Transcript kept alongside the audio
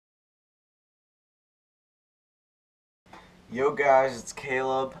Yo guys, it's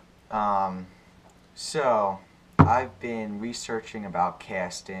Caleb. So I've been researching about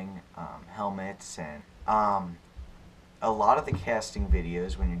casting helmets and a lot of the casting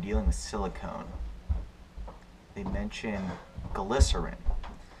videos when you're dealing with silicone, they mention glycerin.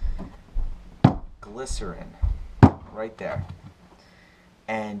 Glycerin, right there.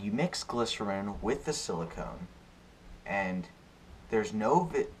 And you mix glycerin with the silicone, and there's no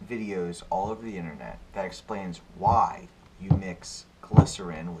videos all over the internet that explains why you mix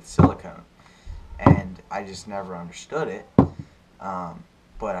glycerin with silicone, and I just never understood it.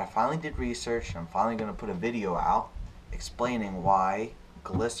 But I finally did research, and I'm finally going to put a video out explaining why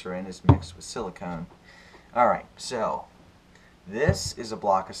glycerin is mixed with silicone. Alright, so this is a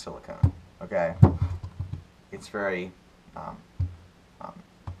block of silicone, okay? It's very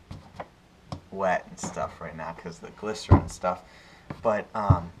wet and stuff right now because of the glycerin and stuff. But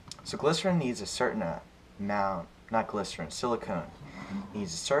so glycerin needs a certain amount, not glycerin, silicone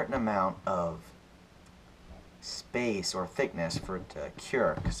needs a certain amount of space or thickness for it to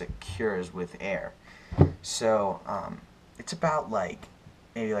cure, because it cures with air. So it's about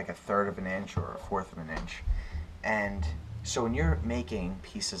maybe like a third of an inch or a fourth of an inch. And so when you're making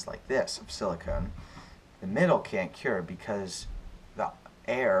pieces like this of silicone, the middle can't cure because the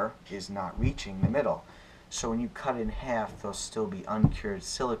air is not reaching the middle. So when you cut in half, there'll still be uncured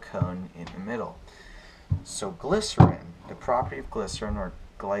silicone in the middle. So glycerin, the property of glycerin, or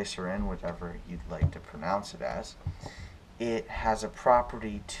glycerin, whatever you'd like to pronounce it as, it has a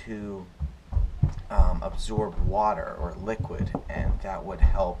property to absorb water or liquid, and that would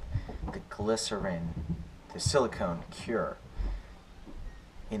help the glycerin, the silicone, cure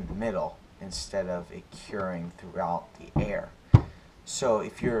in the middle instead of it curing throughout the air. So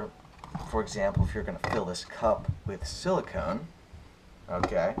if you're, for example, if you're going to fill this cup with silicone,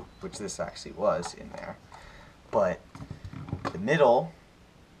 okay, which this actually was in there, but the middle,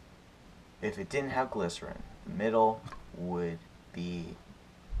 if it didn't have glycerin, the middle would be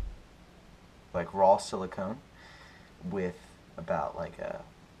like raw silicone with about like a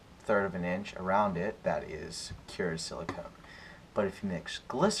third of an inch around it that is cured silicone. But if you mix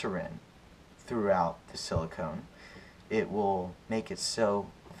glycerin throughout the silicone, it will make it so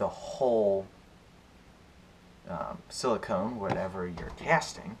the whole silicone, whatever you're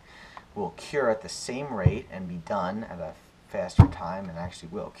casting, will cure at the same rate and be done at a faster time, and actually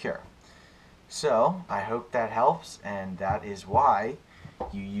will cure. So I hope that helps, and that is why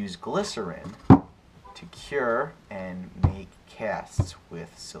you use glycerin to cure and make casts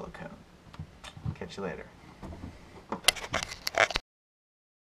with silicone. Catch you later.